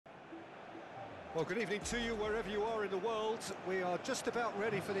Well, good evening to you wherever you are in the world. We are just about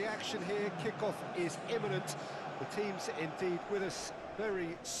ready for the action here. Kickoff is imminent. The team's indeed with us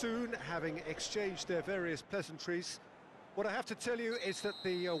very soon, having exchanged their various pleasantries. What I have to tell you is that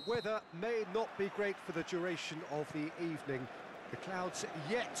the weather may not be great for the duration of the evening. The clouds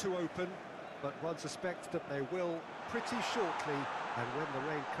yet to open, but one suspects that they will pretty shortly, and when the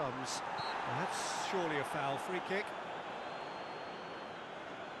rain comes, well, that's surely a foul. Free kick.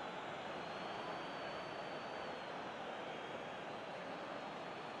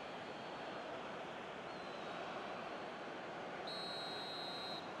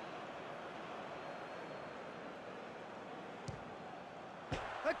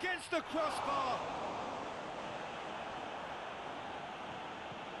 Against the crossbar.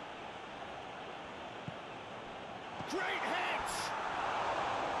 Great hit!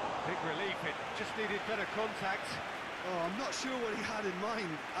 Big relief, it just needed better contact. Oh, I'm not sure what he had in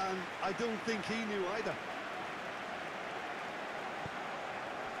mind, and I don't think he knew either.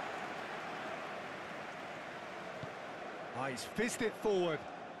 Oh, he's fizzed it forward.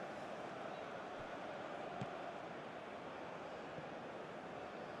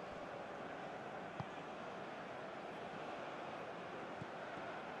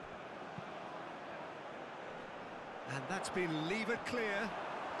 And that's been levered clear.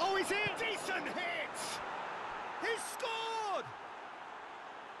 Oh, he's in! Decent hit! He's scored!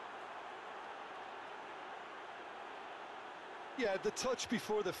 Yeah, the touch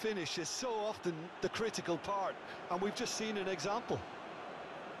before the finish is so often the critical part, and we've just seen an example.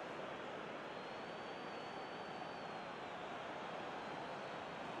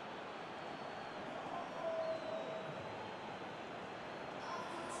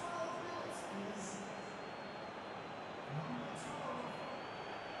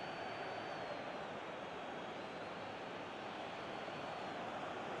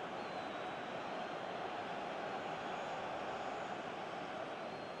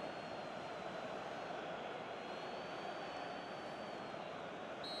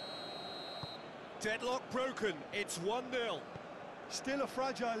 Deadlock broken, it's 1-0. Still a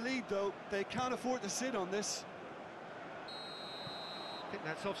fragile lead, though. They can't afford to sit on this. I think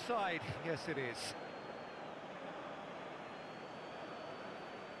that's offside. Yes, it is.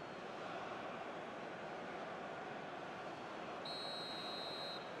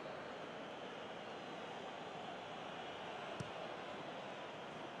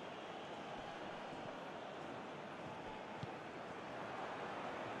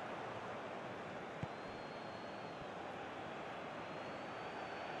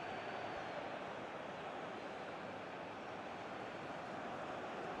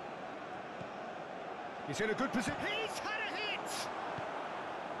 He's in a good position. He's had a hit!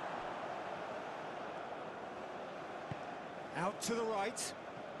 Out to the right.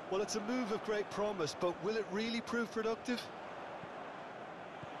 Well, it's a move of great promise, but will it really prove productive?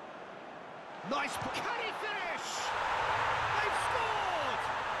 Nice. Can he finish? They've scored!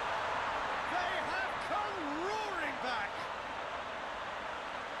 They have come roaring back.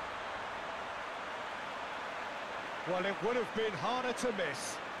 Well, it would have been harder to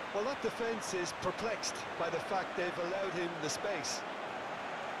miss. Well, that defence is perplexed by the fact they've allowed him the space.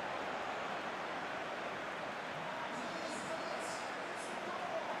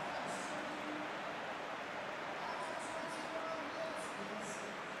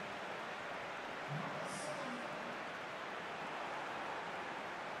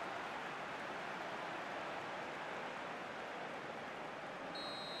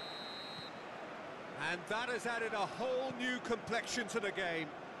 And that has added a whole new complexion to the game.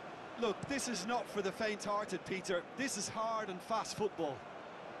 Look, this is not for the faint-hearted, Peter. This is hard and fast football.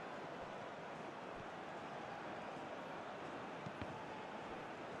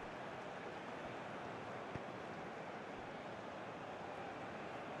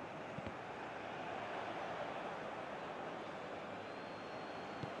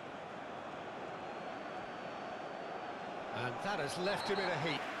 And that has left him in a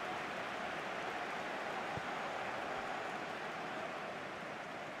heap.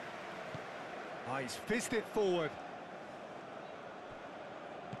 Oh, he's fizzed it forward.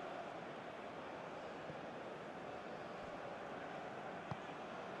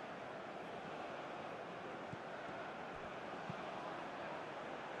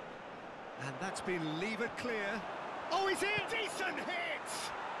 And that's been levered clear. Oh, he's in! Decent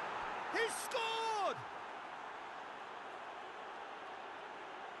hit! He's scored!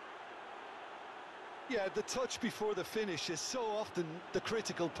 Yeah, the touch before the finish is so often the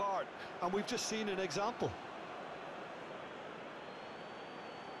critical part, and we've just seen an example.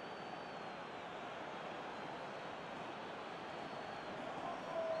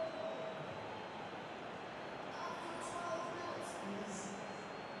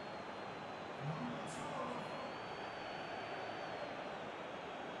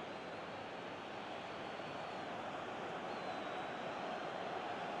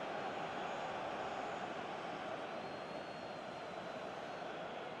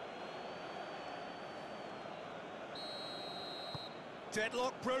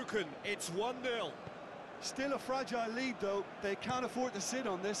 Deadlock broken, it's 1-0. Still a fragile lead, though. They can't afford to sit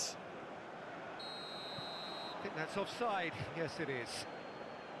on this. I think that's offside. Yes, it is.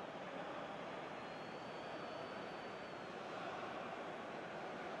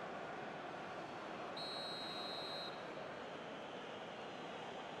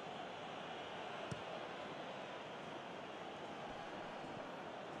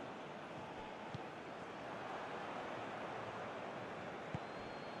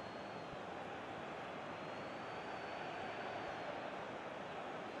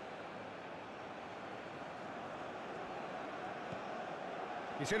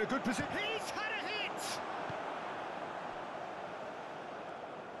 He's in a good position. He's had a hit!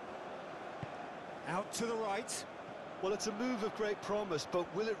 Out to the right. Well, it's a move of great promise, but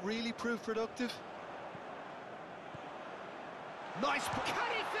will it really prove productive? Nice. Can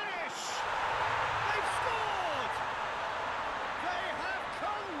he finish? They've scored! They have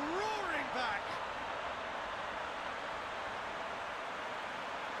come roaring back.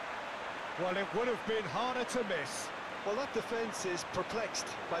 Well, it would have been harder to miss. Well, that defence is perplexed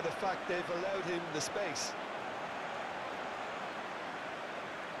by the fact they've allowed him the space.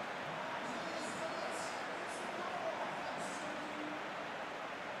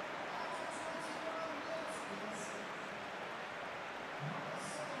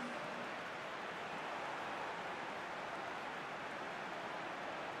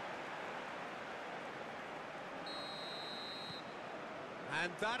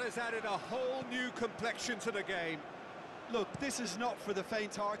 And that has added a whole new complexion to the game. Look, this is not for the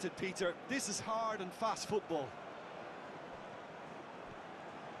faint-hearted, Peter. This is hard and fast football.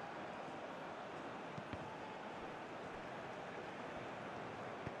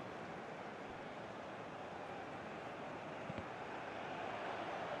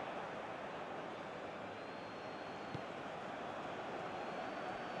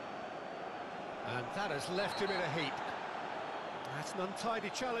 And that has left him in a heap. That's an untidy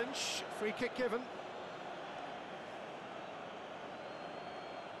challenge. Free kick given.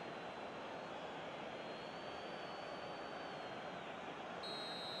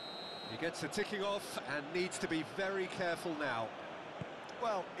 He gets the ticking off and needs to be very careful now.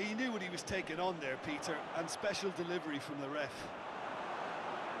 Well, he knew what he was taking on there, Peter, and special delivery from the ref.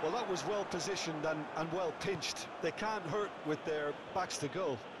 Well, that was well positioned and well pinched. They can't hurt with their backs to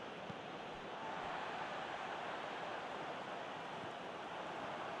goal.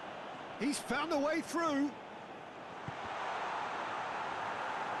 He's found a way through.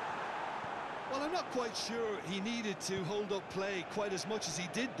 Well, I'm not quite sure he needed to hold up play quite as much as he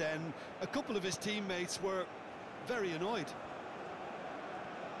did then. A couple of his teammates were very annoyed.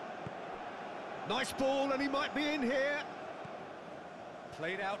 Nice ball, and he might be in here.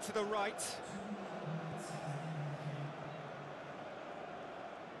 Played out to the right.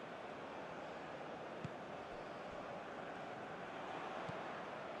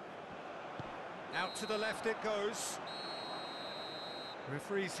 Out to the left it goes.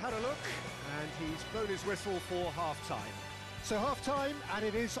 Referee's had a look, and he's blown his whistle for half-time. So half-time, and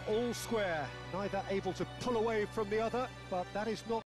it is all square. Neither able to pull away from the other, but that is not